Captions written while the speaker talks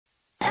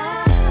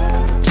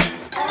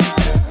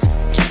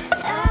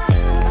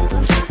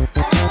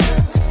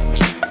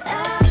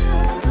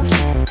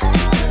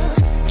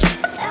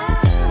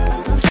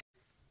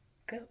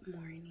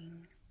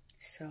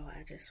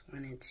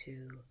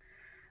to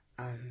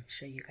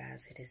show you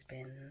guys it has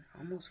been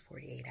almost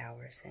 48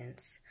 hours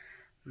since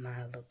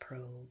my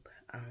LamProbe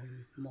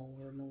mole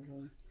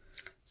removal.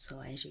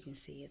 So as you can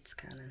see, it's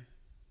kind of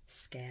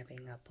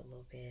scabbing up a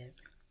little bit.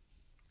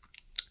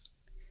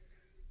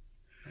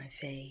 My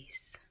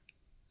face.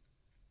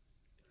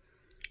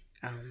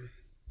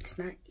 It's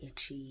not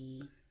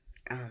itchy.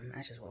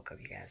 I just woke up,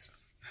 you guys.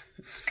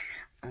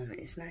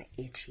 It's not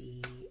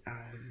itchy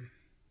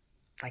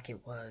like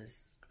it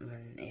was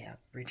when I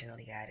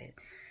originally got it.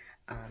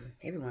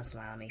 Every once in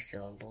a while I may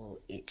feel a little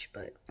itch,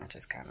 but I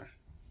just kind of,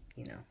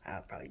 you know,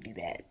 I'll probably do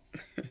that.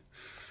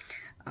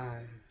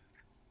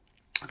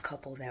 A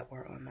couple that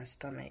were on my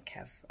stomach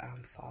have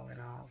fallen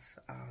off.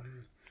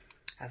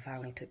 I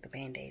finally took the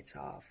band-aids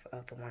off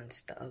of the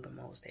other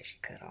moles that she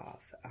cut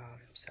off.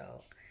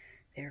 So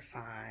they're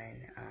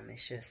fine.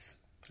 It's just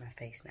my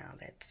face now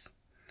that's,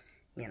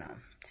 you know,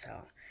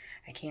 so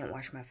I can't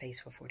wash my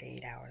face for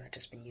 48 hours. I've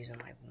just been using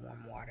like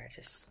warm water,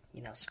 just,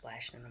 you know,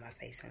 splashing it on my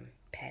face and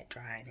pat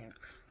drying it.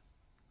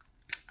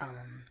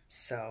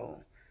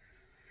 So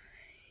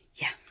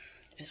yeah,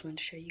 just wanted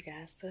to show you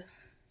guys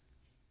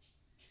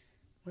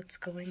what's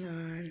going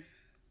on.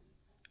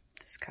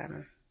 Just kind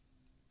of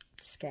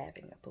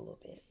scabbing up a little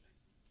bit.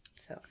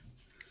 So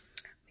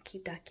I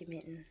keep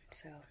documenting.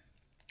 So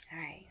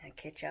alright, I'll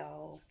catch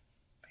y'all,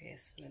 I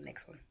guess, in the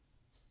next one.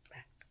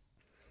 Bye.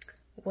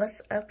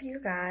 What's up, you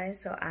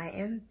guys? So I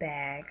am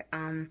back.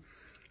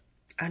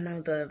 I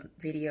know the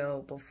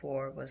video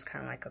before was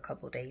kind of like a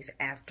couple days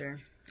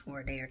after,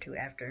 or a day or two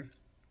after.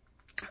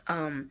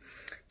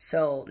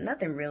 So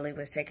nothing really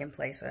was taking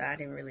place, so I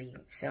didn't really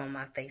film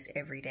my face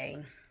every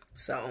day.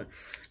 So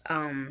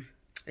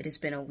it has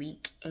been a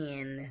week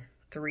and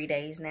 3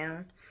 days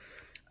now.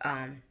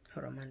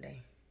 Hold on,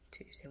 Monday,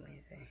 Tuesday,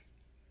 Wednesday.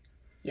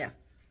 Yeah,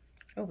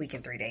 a week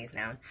and 3 days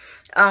now.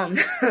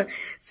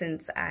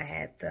 Since I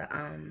had the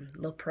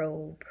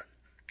LamProbe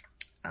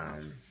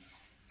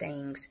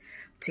things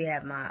to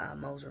have my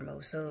moles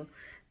removed. So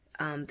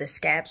the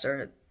scabs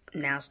are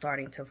now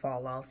starting to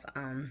fall off.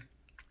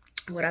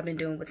 What I've been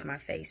doing with my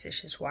face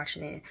is just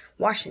washing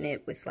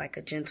it with like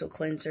a gentle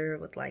cleanser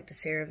with like the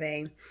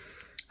CeraVe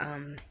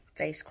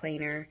face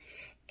cleaner,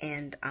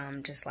 and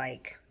just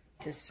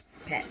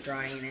pat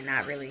drying and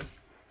not really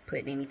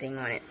putting anything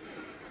on it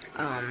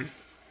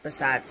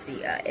besides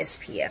the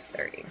SPF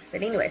 30.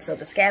 But anyway, so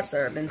the scabs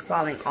have been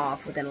falling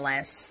off within the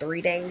last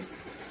 3 days.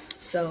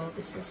 So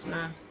this is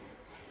my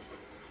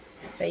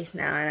face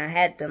now, and I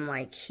had them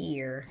like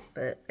here,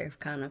 but they're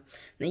kind of,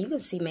 now you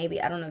can see,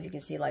 maybe, I don't know if you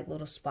can see like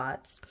little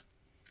spots,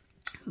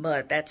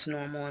 but that's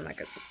normal. And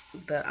like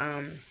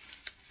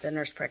the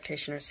nurse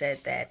practitioner said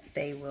that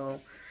they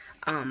will,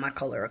 my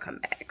color will come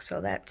back.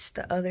 So that's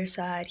the other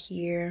side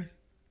here.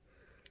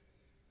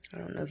 I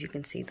don't know if you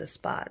can see the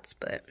spots,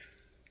 but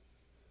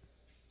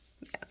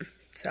yeah.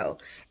 So,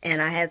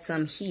 and I had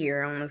some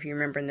here. I don't know if you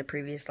remember in the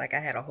previous, like I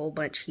had a whole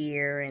bunch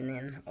here and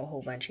then a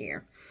whole bunch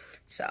here.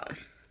 So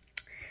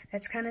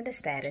that's kind of the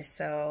status.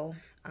 So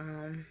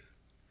I'll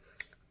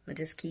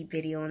just keep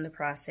videoing the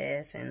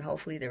process, and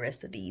hopefully the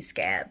rest of these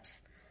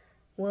scabs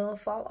will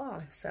fall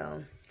off.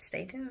 So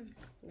stay tuned.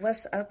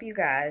 What's up, you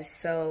guys?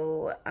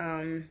 So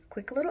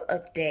quick little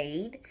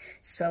update.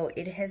 So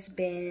it has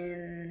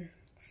been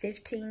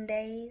 15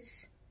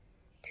 days,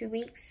 2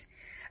 weeks,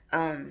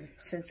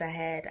 since I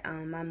had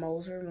my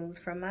moles removed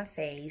from my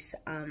face.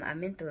 I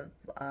meant to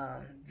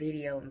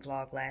video and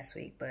vlog last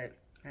week, but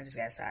I just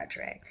got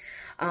sidetracked.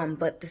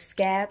 But the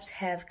scabs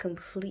have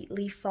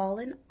completely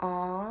fallen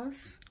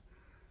off.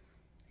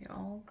 They're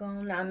all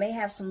gone. Now, I may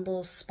have some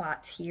little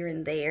spots here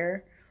and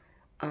there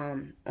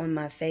on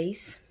my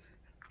face,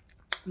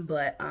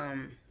 but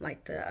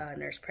like the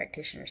nurse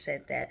practitioner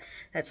said,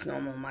 that's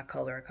normal. My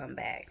color will come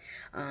back.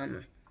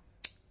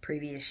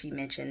 Previous, she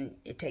mentioned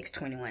it takes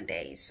 21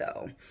 days.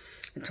 So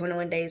the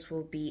 21 days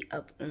will be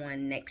up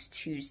on next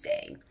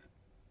Tuesday.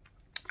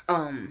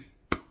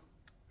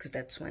 Because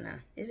that's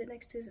when, is it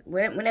next Tuesday?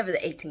 Whenever the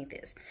 18th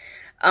is.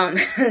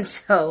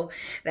 So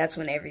that's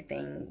when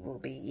everything will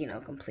be, you know,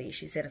 complete.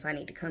 She said if I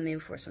need to come in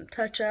for some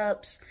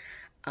touch-ups,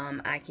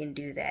 I can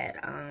do that.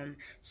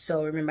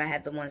 So remember, I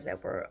had the ones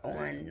that were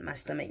on my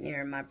stomach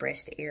near my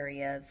breast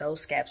area.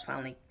 Those scabs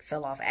finally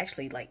fell off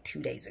actually like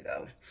 2 days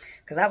ago,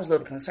 because I was a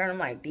little concerned. I'm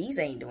like, these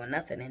ain't doing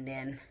nothing. And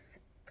then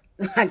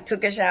I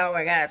took a shower,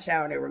 I got a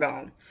shower, and they were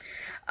gone.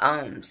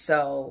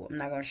 So I'm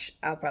not gonna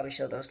I'll probably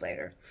show those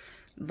later.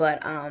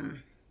 But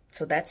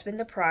so that's been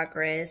the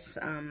progress.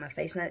 My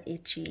face not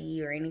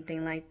itchy or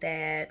anything like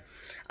that.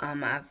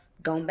 I've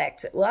gone back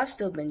to, well, I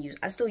still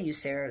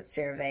use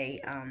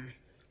CeraVe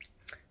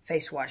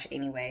face wash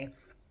anyway.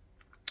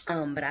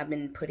 But I've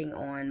been putting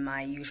on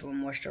my usual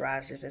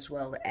moisturizers as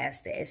well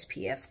as the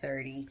SPF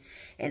 30,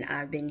 and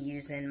I've been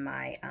using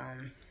my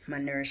my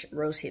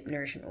rosehip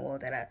nourishing oil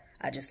that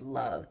I just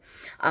love.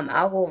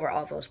 I'll go over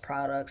all those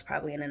products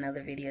probably in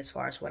another video as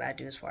far as what I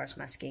do as far as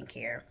my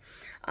skincare.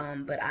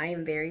 But I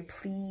am very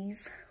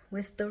pleased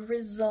with the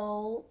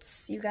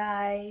results, you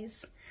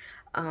guys.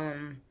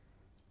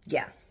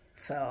 Yeah,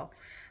 so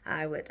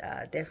I would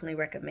definitely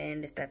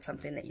recommend, if that's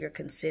something that you're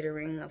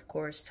considering, of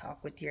course,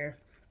 talk with your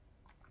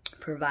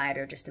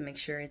provider just to make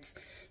sure it's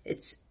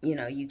you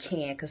know, you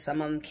can, because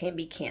some of them can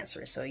be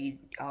cancerous, so you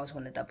always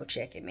want to double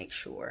check and make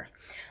sure.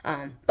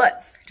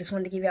 But just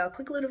wanted to give y'all a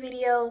quick little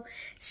video.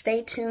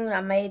 Stay tuned.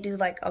 I may do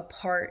like a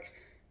part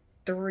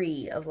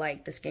 3 of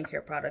like the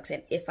skincare products,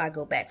 and if I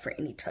go back for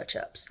any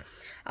touch-ups,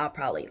 I'll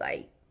probably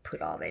like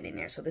put all that in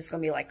there. So this is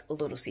gonna be like a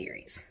little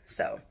series.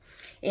 So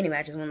anyway,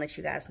 I just want to let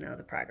you guys know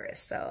the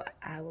progress. So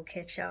I will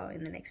catch y'all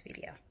in the next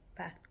video.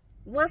 Bye.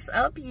 What's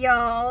up,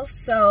 y'all?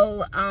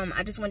 So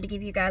I just wanted to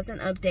give you guys an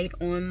update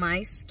on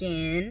my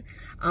skin.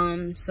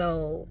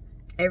 So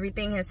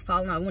everything has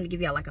fallen. I want to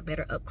give y'all like a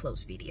better up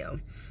close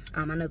video.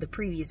 I know the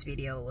previous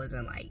video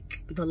wasn't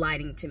like, the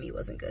lighting to me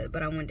wasn't good,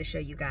 but I wanted to show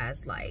you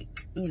guys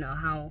like, you know,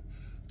 how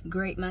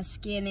great my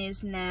skin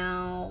is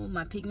now.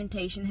 My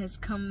pigmentation has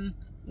come,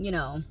 you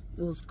know,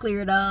 it was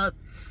cleared up,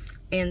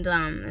 and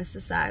that's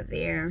the side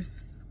there.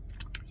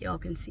 Y'all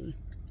can see.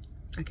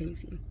 I can't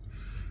see.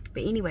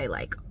 But anyway,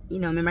 like, you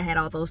know, remember I had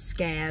all those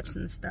scabs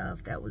and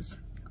stuff that was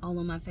all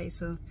on my face,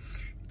 so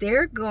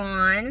they're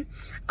gone.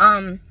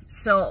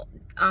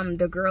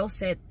 The girl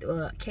said,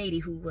 Katie,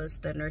 who was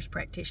the nurse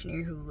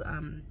practitioner who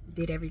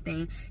did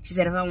everything, she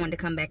said if I wanted to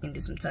come back and do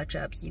some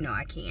touch-ups, you know,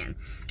 I can.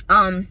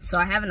 So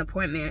I have an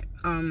appointment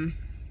in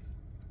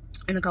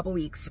a couple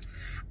weeks.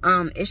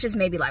 It's just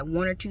maybe like 1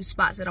 or 2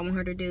 spots that I want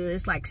her to do.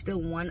 It's like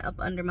still one up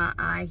under my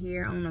eye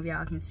here. I don't know if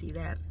y'all can see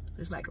that.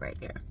 It's like right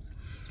there.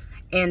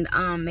 And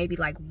maybe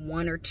like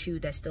 1 or 2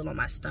 that's still on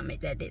my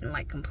stomach that didn't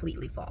like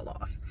completely fall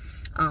off.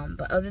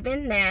 But other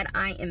than that,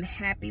 I am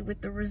happy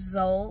with the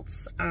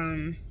results.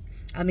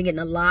 I've been getting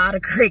a lot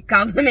of great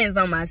compliments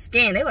on my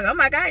skin. They're like, oh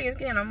my God, your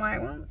skin. I'm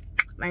like, well,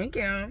 thank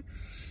you.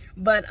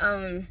 But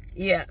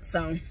yeah,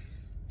 so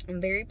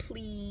I'm very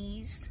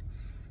pleased.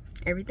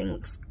 Everything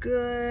looks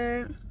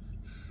good.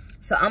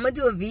 So I'm gonna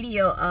do a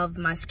video of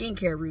my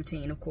skincare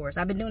routine, of course.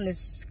 I've been doing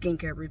this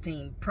skincare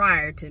routine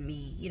prior to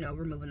me, you know,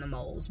 removing the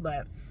moles,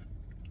 but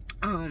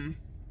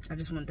I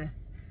just wanted to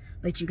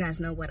let you guys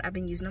know what I've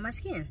been using on my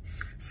skin.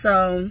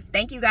 So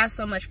thank you guys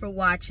so much for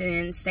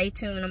watching. Stay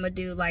tuned. I'm gonna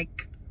do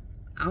like,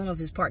 I don't know if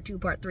it's part 2,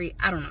 part 3,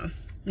 I don't know,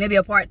 maybe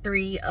a part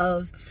 3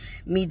 of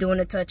me doing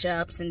the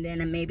touch-ups, and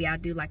then maybe I'll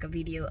do like a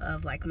video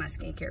of like my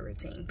skincare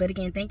routine. But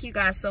again, thank you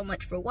guys so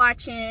much for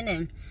watching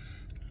and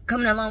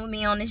coming along with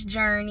me on this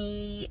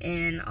journey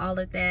and all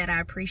of that. I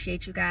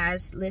appreciate you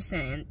guys.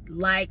 Listen,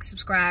 like,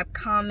 subscribe,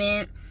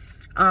 comment,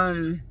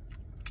 and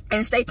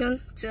stay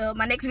tuned till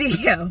my next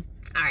video.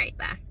 All right,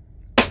 bye.